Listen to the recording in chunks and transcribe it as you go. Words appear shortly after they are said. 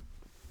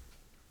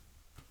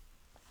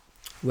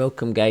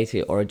Welcome, guys,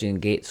 to Origin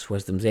Gates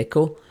Wisdom's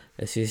Echo.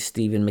 This is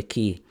Stephen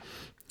McKee,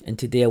 and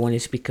today I want to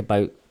speak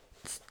about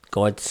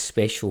God's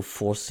special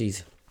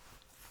forces.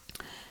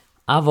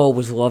 I've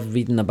always loved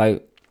reading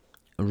about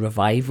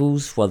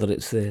revivals, whether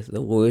it's the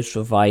Lewis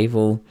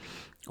revival,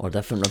 or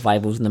different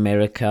revivals in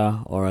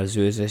America, or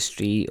Azusa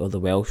Street, or the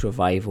Welsh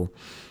revival.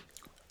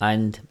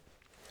 And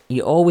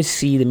you always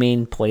see the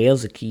main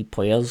players, the key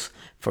players.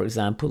 For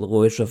example, the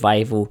Lewis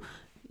revival,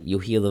 you'll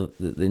hear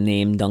the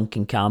name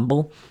Duncan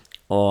Campbell,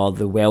 or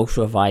the Welsh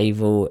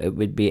revival, it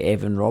would be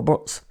Evan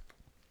Roberts.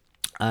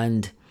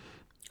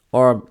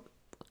 Or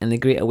in the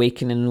Great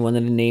Awakening, one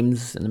of the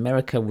names in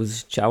America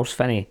was Charles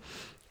Finney.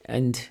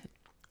 And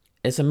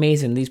it's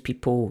amazing, these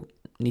people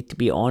need to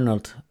be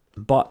honoured.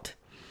 But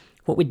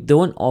what we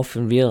don't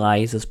often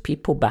realise is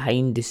people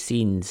behind the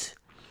scenes,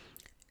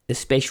 the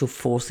special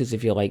forces,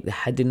 if you like, the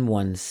hidden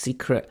ones,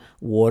 secret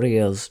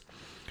warriors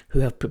who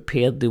have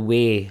prepared the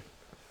way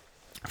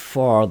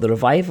for the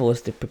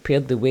revivalists. They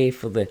prepared the way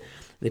for the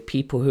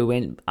people who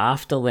went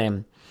after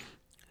them,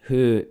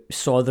 who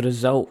saw the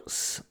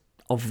results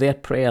of their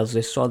prayers.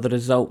 They saw the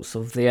results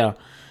of their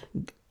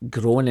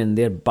groaning,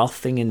 their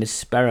birthing in the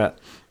spirit,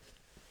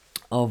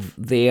 of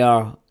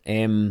their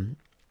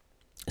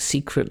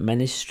secret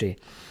ministry.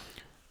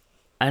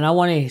 And I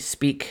want to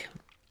speak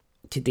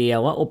today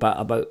a little bit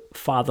about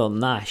Father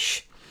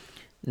Nash.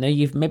 Now,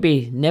 you've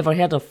maybe never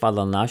heard of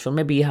Father Nash, or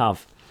maybe you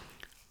have,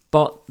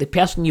 but the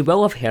person you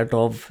will have heard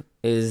of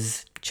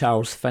is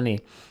Charles Finney.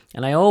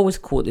 And I always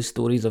quote the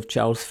stories of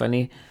Charles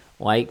Finney,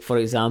 like, for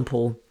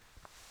example,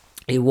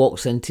 he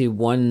walks into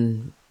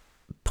one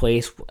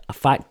place, a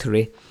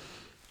factory,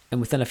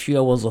 and within a few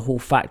hours the whole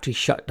factory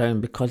shut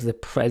down because the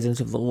presence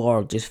of the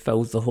Lord just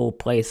fills the whole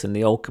place, and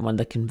they all come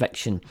under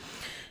conviction.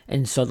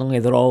 And suddenly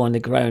they're all on the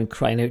ground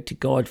crying out to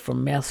God for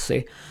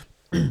mercy.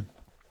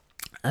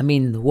 I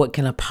mean, what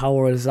kind of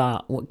power is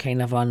that? What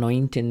kind of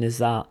anointing is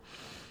that?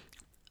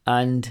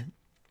 And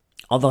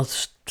other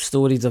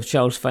stories of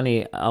Charles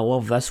Finney, I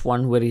love this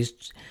one where he's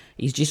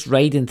just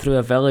riding through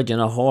a village on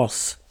a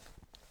horse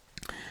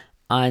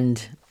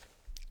and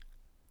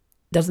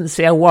doesn't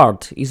say a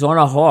word. He's on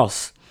a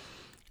horse,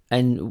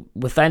 and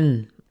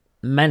within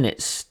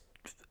minutes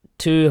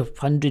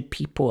 200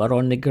 people are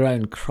on the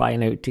ground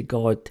crying out to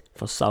God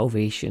for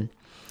salvation.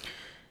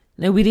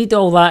 Now, we read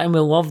all that and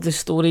we love the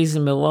stories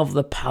and we love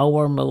the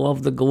power and we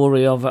love the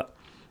glory of it,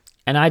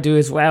 and I do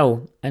as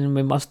well. And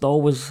we must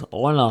always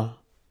honour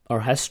our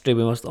history,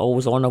 we must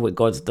always honour what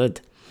God's did.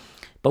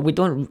 But we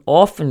don't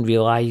often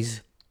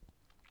realise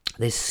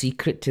the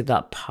secret to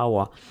that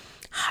power.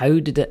 How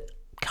did it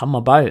come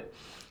about?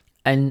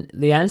 And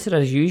the answer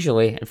is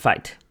usually, in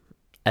fact,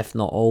 if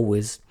not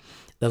always,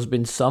 there's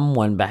been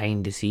someone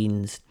behind the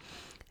scenes,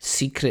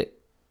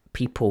 secret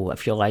people,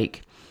 if you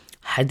like,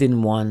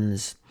 hidden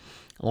ones,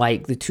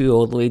 like the two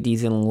old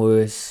ladies in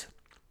Lewis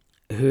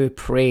who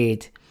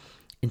prayed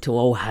until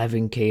all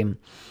heaven came.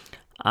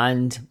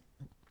 And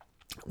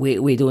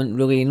we don't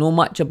really know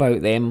much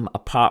about them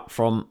apart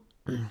from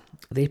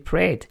they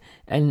prayed.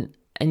 And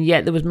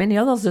yet there was many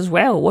others as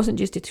well. It wasn't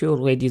just the two old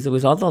ladies, there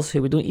was others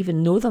who we don't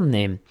even know their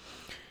name.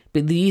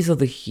 But these are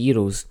the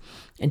heroes.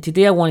 And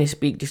today I want to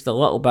speak just a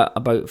little bit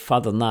about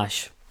Father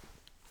Nash.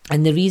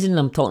 And the reason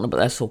I'm talking about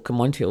this, I'll come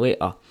on to it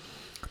later.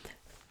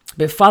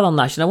 But Father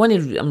Nash, and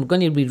I'm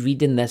going to be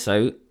reading this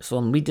out. So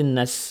I'm reading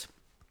this.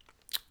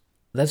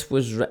 This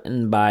was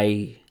written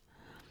by,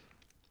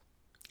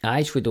 I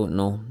actually don't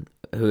know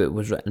who it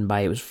was written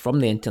by. It was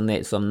from the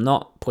internet, so I'm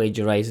not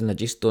plagiarising. I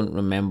just don't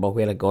remember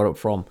where I got it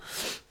from.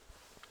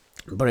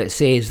 But it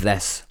says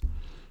this: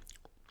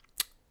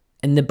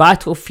 in the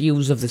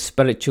battlefields of the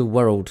spiritual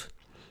world,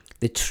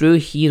 the true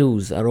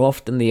heroes are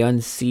often the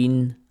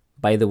unseen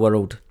by the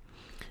world.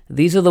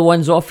 These are the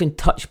ones often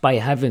touched by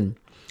heaven,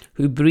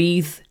 who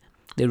breathe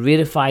the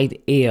rarefied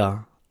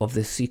air of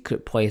the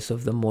secret place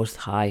of the Most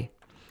High.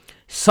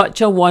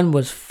 Such a one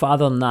was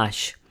Father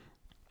Nash,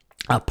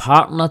 a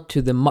partner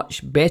to the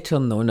much better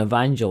known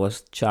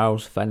evangelist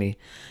Charles Finney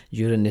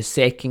during the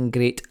Second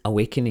Great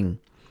Awakening.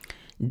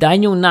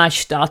 Daniel Nash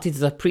started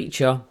as a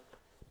preacher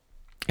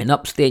in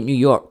upstate New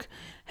York.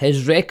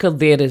 His record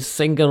there is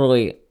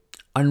singularly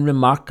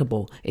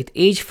unremarkable. At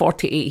age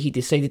 48, he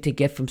decided to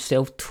give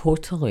himself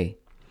totally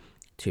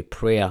to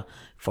prayer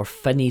for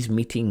Finney's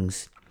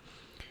meetings.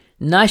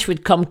 Nash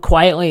would come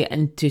quietly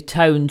into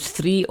towns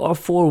 3 or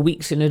 4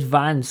 weeks in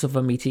advance of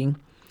a meeting,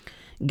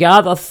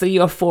 gather 3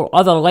 or 4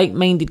 other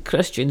like-minded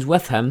Christians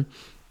with him,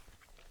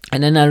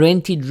 and in a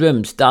rented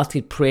room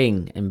started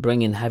praying and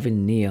bringing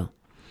heaven near.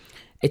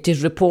 It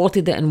is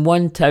reported that in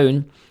one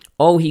town,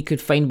 all he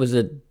could find was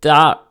a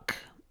dank,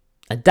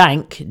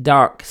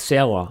 dark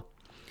cellar.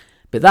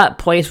 But that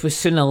place was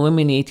soon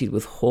illuminated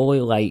with holy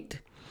light,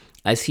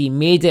 as he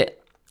made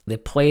it the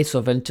place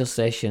of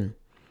intercession.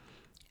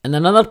 In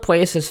another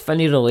place, as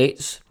Finney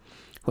relates,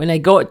 when I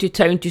got to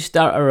town to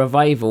start a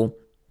revival,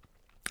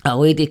 a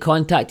lady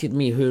contacted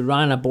me who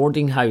ran a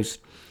boarding house.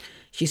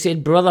 She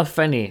said, "Brother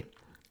Finney,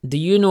 do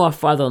you know a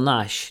Father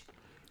Nash?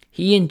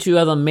 He and 2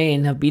 other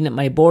men have been at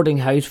my boarding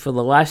house for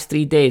the last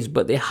 3 days,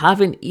 but they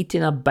haven't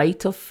eaten a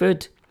bite of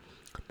food.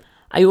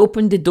 I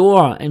opened the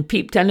door and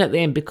peeped in at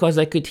them because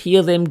I could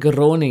hear them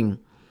groaning,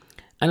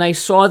 and I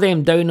saw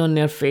them down on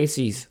their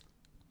faces.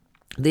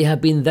 They have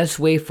been this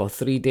way for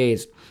 3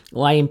 days,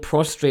 lying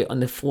prostrate on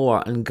the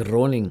floor and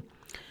groaning.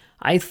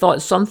 I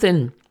thought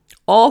something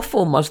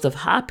awful must have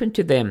happened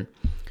to them,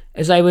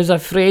 as I was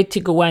afraid to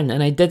go in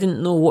and I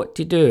didn't know what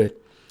to do.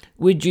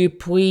 Would you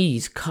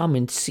please come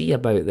and see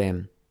about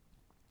them?"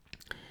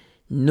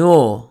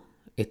 "No,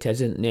 it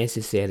isn't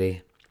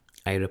necessary,"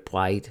 I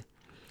replied.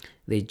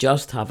 "They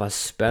just have a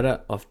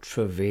spirit of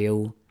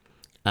travail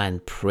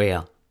and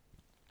prayer."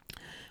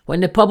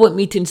 When the public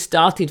meeting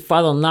started,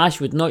 Father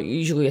Nash would not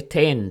usually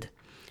attend,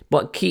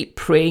 but keep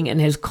praying in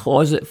his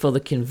closet for the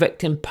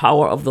convicting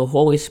power of the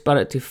Holy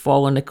Spirit to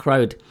fall on the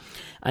crowd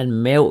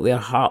and melt their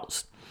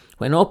hearts.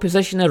 When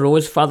opposition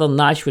arose, Father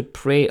Nash would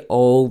pray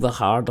all the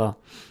harder.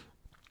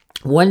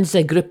 Once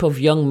a group of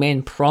young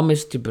men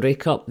promised to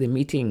break up the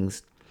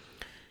meetings.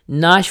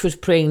 Nash was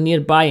praying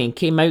nearby and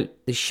came out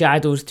the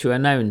shadows to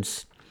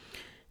announce,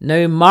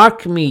 "Now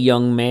mark me,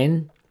 young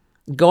men.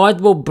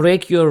 God will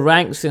break your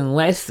ranks in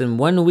less than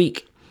 1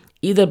 week,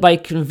 either by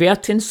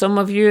converting some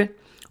of you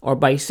or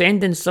by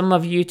sending some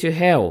of you to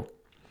hell.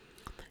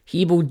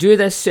 He will do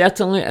this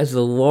certainly as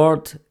the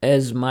Lord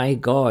is my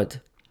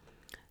God."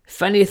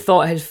 Finney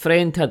thought his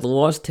friend had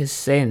lost his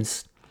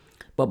sense,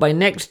 but by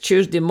next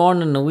Tuesday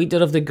morning the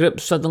leader of the group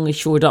suddenly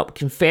showed up,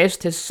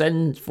 confessed his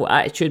sinful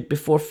attitude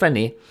before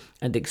Finney,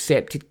 and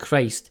accepted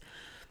Christ.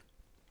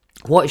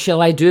 "What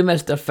shall I do,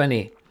 Mr.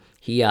 Finney?"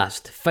 he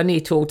asked.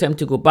 Finney told him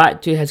to go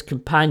back to his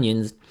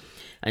companions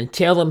and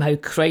tell them how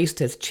Christ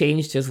has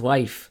changed his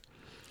life.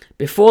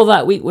 Before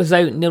that week was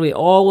out, nearly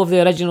all of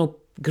the original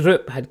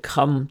group had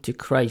come to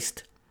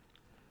Christ.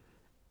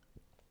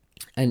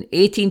 In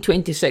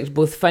 1826,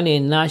 both Finney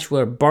and Nash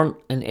were burnt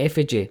in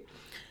effigy.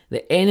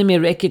 The enemy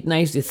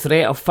recognised the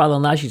threat of Father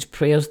Nash's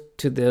prayers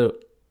to their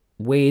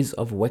ways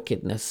of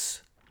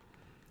wickedness.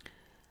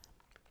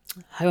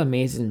 How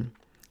amazing.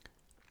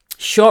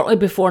 Shortly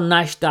before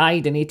Nash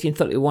died in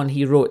 1831,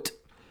 he wrote,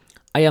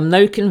 "I am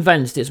now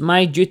convinced it's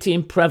my duty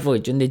and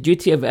privilege, and the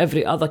duty of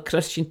every other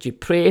Christian, to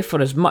pray for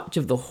as much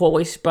of the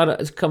Holy Spirit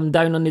as come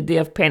down on the day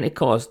of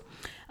Pentecost,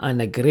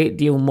 and a great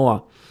deal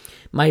more.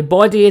 My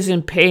body is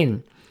in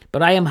pain,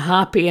 but I am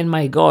happy in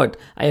my God.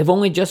 I have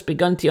only just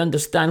begun to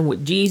understand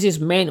what Jesus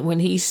meant when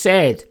he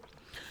said,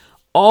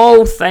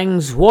 'All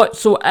things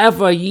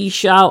whatsoever ye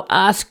shall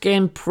ask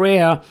in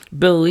prayer,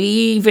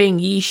 believing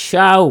ye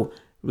shall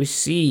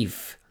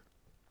receive.'"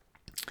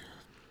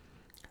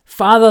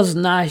 Father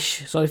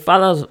Nash's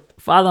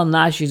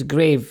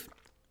grave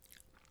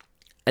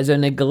is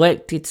in a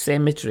neglected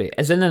cemetery,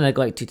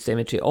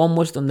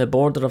 almost on the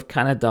border of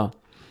Canada,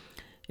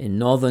 in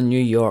northern New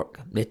York.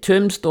 The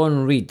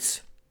tombstone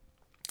reads,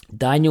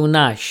 "Daniel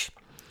Nash,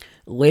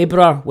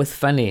 labourer with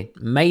Finney,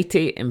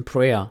 mighty in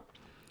prayer."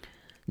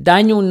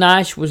 Daniel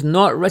Nash was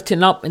not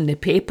written up in the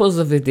papers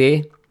of the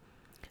day.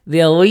 The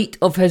elite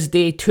of his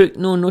day took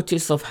no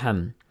notice of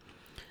him.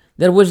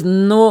 There was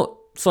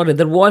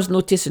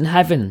notice in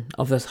heaven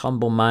of this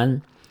humble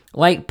man.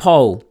 Like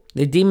Paul,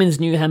 the demons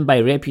knew him by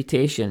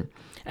reputation.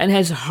 In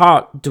his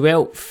heart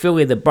dwelt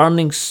fully the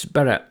burning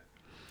spirit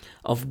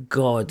of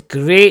God.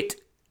 Great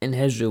is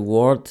his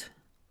reward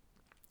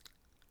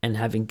in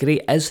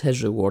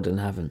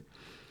heaven.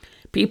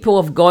 People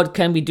of God,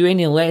 can we do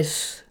any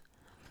less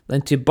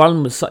than to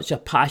burn with such a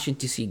passion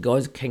to see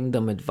God's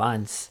kingdom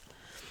advance?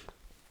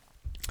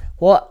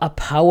 What a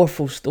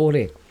powerful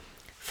story.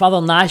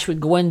 Father Nash would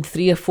go in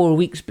 3 or 4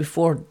 weeks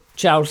before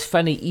Charles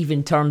Finney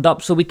even turned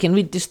up. So we can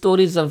read the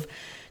stories of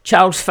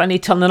Charles Finney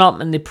turning up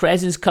and the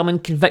presence coming,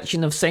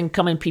 conviction of sin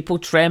coming, people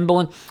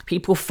trembling,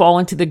 people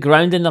falling to the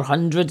ground in their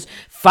hundreds,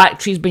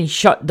 factories being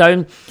shut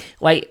down.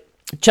 Like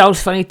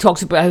Charles Finney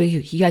talks about how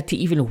he had to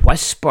even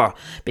whisper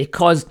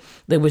because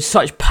there was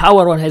such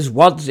power on his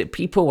words that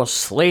people were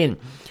slain.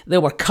 They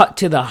were cut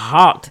to the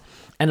heart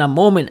in a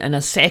moment, in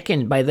a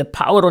second, by the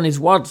power on his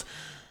words.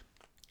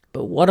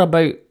 But what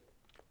about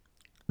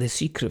the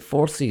secret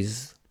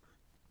forces?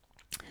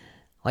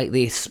 Like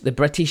the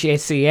British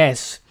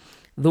SAS,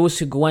 those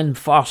who go in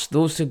first,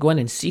 those who go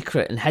in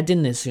secret and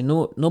hiddenness,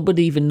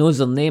 nobody even knows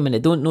their name and they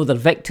don't know their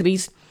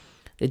victories.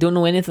 They don't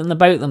know anything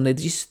about them. They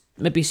just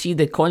maybe see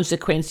the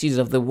consequences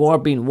of the war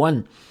being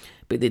won,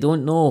 but they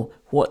don't know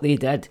what they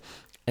did.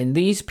 And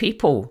these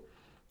people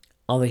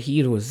are the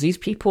heroes. These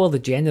people are the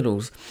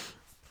generals.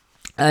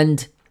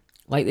 And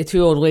like the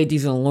 2 old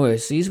ladies in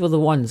Lewis, these were the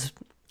ones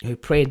who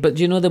prayed. But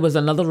do you know there was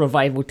another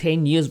revival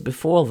 10 years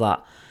before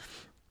that,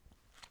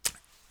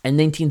 in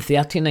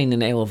 1939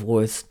 in Isle of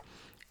Lewis,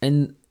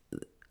 and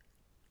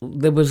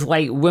there was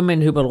like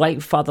women who were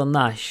like Father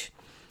Nash,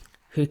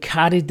 who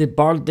carried the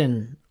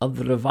burden of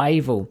the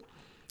revival,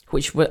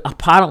 which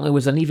apparently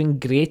was an even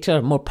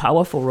greater, more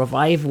powerful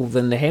revival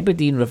than the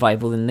Hebridean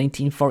revival in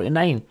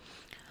 1949.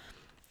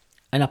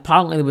 And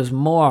apparently there was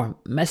more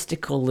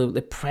mystical,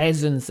 the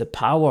presence, the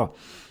power.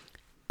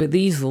 But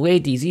these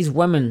ladies, these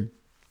women,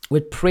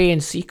 would pray in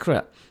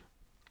secret.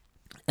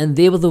 And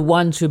they were the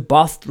ones who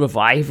birthed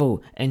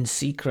revival in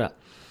secret.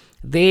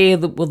 They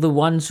were the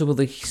ones who were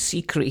the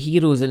secret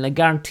heroes, and I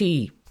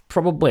guarantee,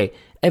 probably,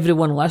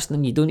 everyone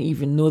listening, you don't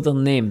even know their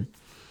name.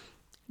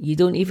 You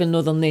don't even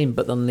know their name,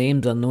 but their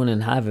names are known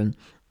in heaven.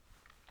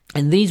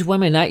 And these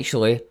women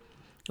actually,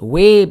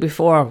 way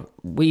before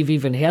we've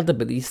even heard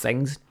about these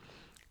things,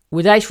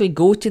 would actually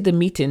go to the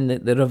meeting,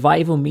 the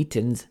revival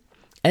meetings,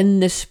 in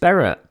the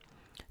spirit.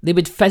 They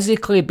would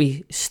physically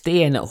be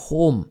staying at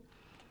home,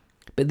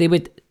 but they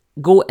would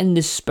go in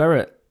the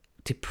spirit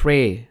to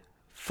pray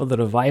for the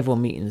revival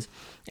meetings.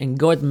 And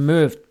God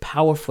moved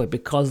powerfully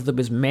because there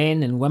was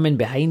men and women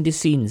behind the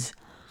scenes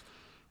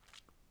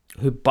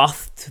who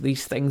birthed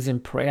these things in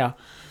prayer.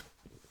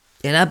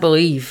 And I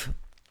believe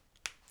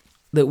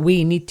that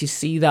we need to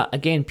see that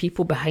again,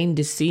 people behind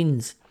the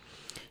scenes,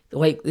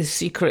 like the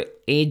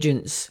secret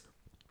agents,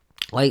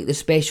 like the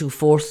special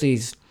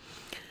forces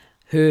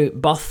who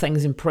birth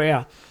things in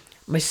prayer.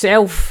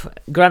 Myself,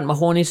 Grant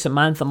Mahoney,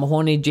 Samantha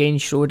Mahoney, Jane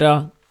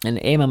Schroeder, and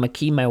Emma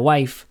McKee, my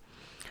wife,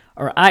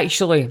 are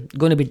actually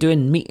going to be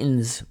doing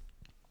meetings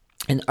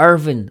in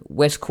Irvine,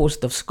 west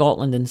coast of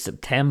Scotland in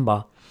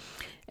September.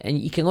 And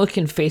you can look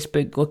in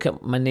Facebook, look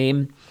up my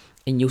name,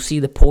 and you'll see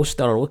the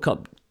poster, or look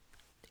up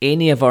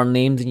any of our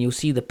names and you'll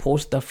see the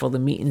poster for the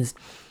meetings.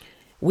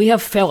 We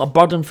have felt a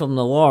burden from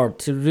the Lord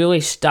to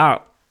really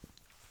start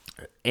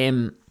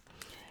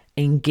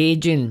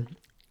engaging,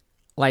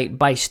 like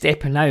by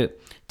stepping out,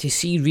 to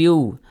see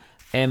real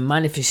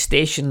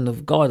manifestation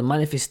of God,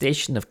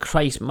 manifestation of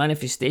Christ,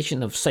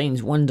 manifestation of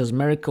signs, wonders,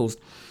 miracles.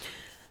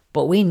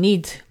 But we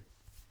need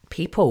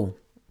people.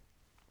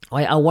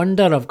 Like, I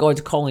wonder if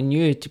God's calling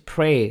you to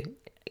pray.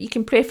 You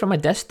can pray from a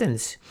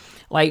distance.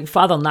 Like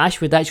Father Nash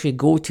would actually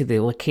go to the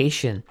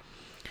location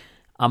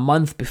a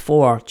month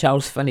before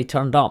Charles Finney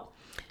turned up.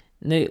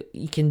 Now,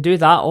 you can do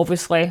that,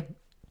 obviously.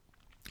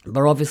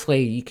 But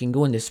obviously, you can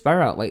go in the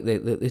spirit, like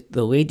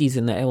the ladies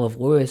in the Isle of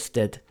Lewis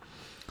did.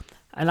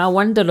 And I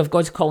wonder if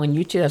God's calling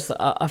you to this.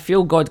 I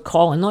feel God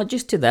calling, not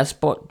just to this,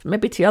 but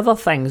maybe to other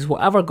things.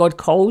 Whatever God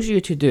calls you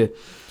to do.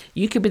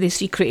 You could be the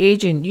secret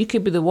agent. You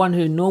could be the one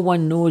who no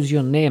one knows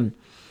your name.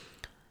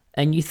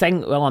 And you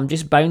think, well, I'm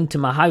just bound to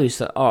my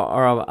house,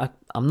 or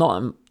I'm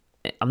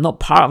not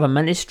part of a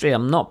ministry.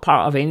 I'm not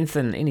part of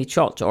anything, any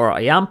church, or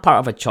I am part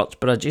of a church,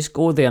 but I just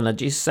go there and I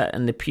just sit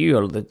in the pew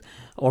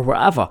or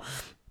whatever.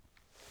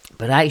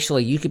 But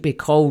actually, you could be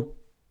called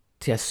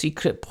to a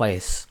secret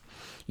place.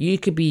 You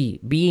could be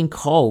being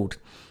called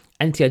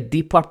into a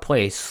deeper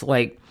place,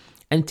 like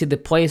into the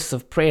place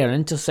of prayer,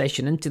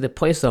 intercession, into the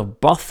place of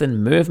birthing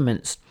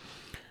movements.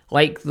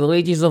 Like the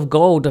Ladies of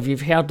Gold, if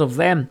you've heard of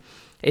them,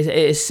 it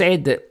is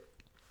said that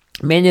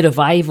many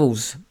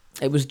revivals,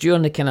 it was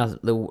during the kind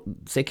of the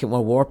Second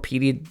World War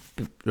period,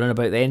 around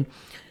about then,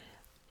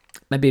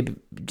 maybe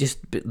just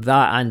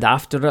that and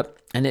after it,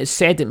 and it's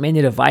said that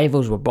many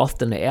revivals were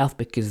birthed on the earth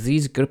because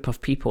these group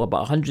of people,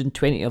 about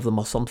 120 of them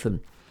or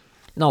something,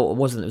 no, it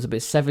wasn't, it was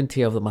about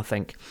 70 of them, I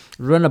think,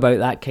 run about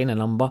that kind of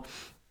number.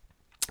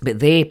 But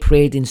they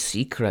prayed in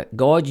secret.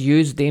 God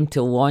used them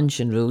to launch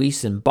and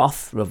release and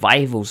birth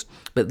revivals,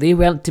 but they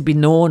weren't to be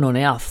known on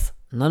earth,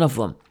 none of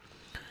them.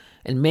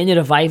 And many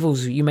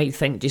revivals, you might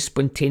think, just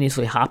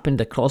spontaneously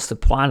happened across the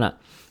planet,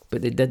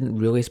 but they didn't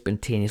really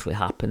spontaneously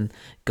happen.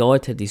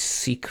 God had his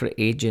secret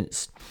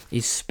agents,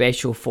 his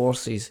special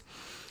forces.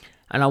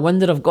 And I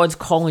wonder if God's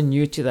calling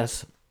you to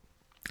this.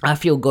 I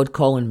feel God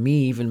calling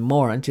me even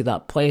more into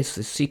that place,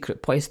 the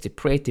secret place, to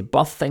pray, to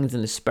birth things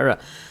in the spirit.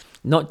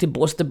 Not to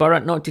boast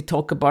about it, not to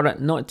talk about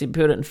it, not to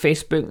put it on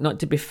Facebook, not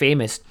to be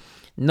famous.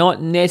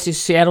 Not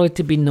necessarily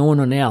to be known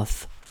on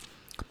earth,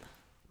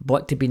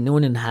 but to be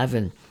known in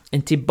heaven.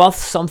 And to birth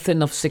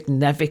something of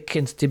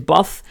significance, to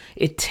birth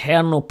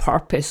eternal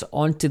purpose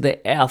onto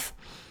the earth,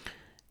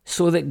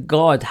 so that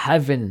God,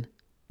 heaven,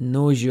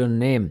 knows your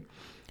name.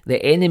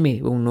 The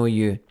enemy will know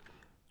you.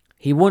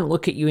 He won't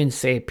look at you and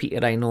say,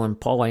 Peter I know and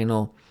Paul I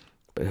know,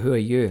 but who are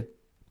you?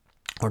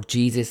 Or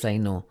Jesus I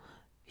know.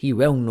 He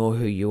will know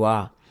who you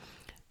are.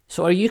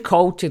 So are you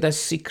called to this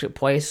secret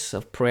place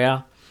of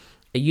prayer?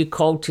 Are you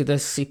called to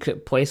this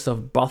secret place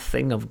of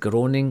birthing, of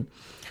groaning?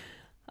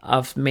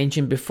 I've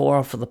mentioned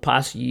before, for the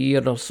past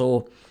year or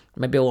so,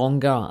 maybe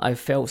longer, I've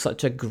felt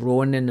such a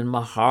groaning in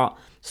my heart,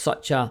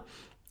 such a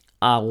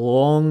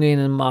longing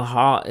in my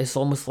heart. It's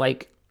almost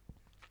like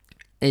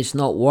it's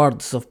not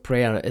words of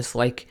prayer. It's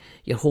like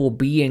your whole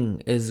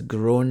being is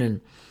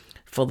groaning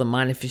for the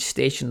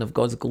manifestation of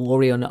God's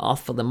glory on the earth,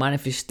 for the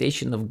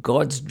manifestation of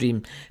God's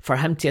dream, for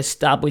him to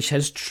establish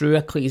his true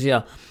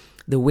ecclesia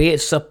the way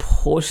it's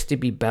supposed to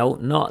be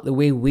built, not the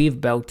way we've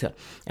built it.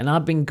 And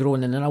I've been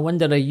groaning, and I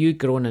wonder, are you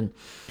groaning?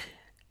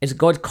 Is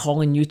God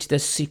calling you to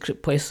this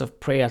secret place of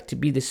prayer, to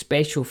be the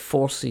special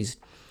forces?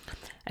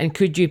 And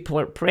could you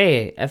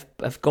pray,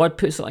 if God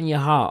puts it on your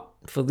heart,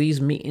 for these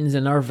meetings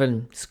in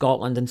Irvine,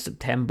 Scotland in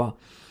September?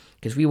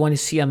 Because we want to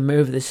see a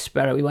move of the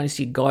Spirit. We want to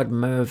see God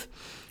move.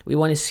 We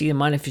want to see a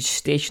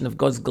manifestation of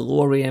God's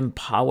glory and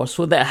power,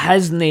 so that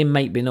his name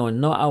might be known,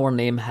 not our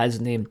name, his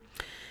name.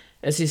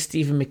 This is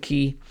Stephen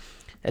McKee.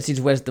 This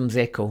is Wisdom's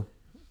Echo.